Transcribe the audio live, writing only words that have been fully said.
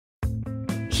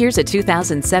Here's a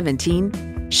 2017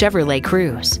 Chevrolet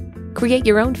Cruze. Create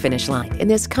your own finish line in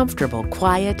this comfortable,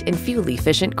 quiet, and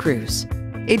fuel-efficient Cruze.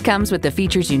 It comes with the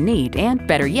features you need and,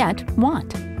 better yet, want.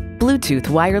 Bluetooth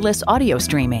wireless audio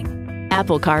streaming,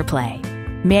 Apple CarPlay,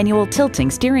 manual tilting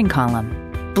steering column,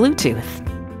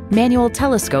 Bluetooth, manual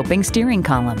telescoping steering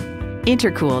column,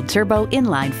 intercooled turbo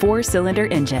inline 4-cylinder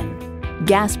engine,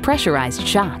 gas pressurized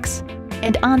shocks,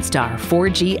 and OnStar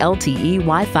 4G LTE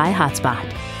Wi-Fi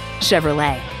hotspot.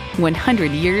 Chevrolet,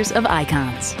 100 years of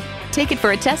icons. Take it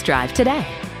for a test drive today.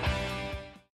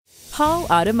 Hall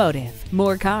Automotive,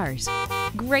 more cars,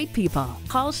 great people.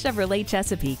 Hall Chevrolet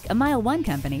Chesapeake, a MileOne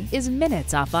company, is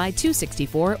minutes off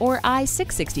I-264 or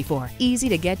I-664. Easy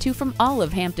to get to from all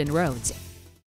of Hampton roads.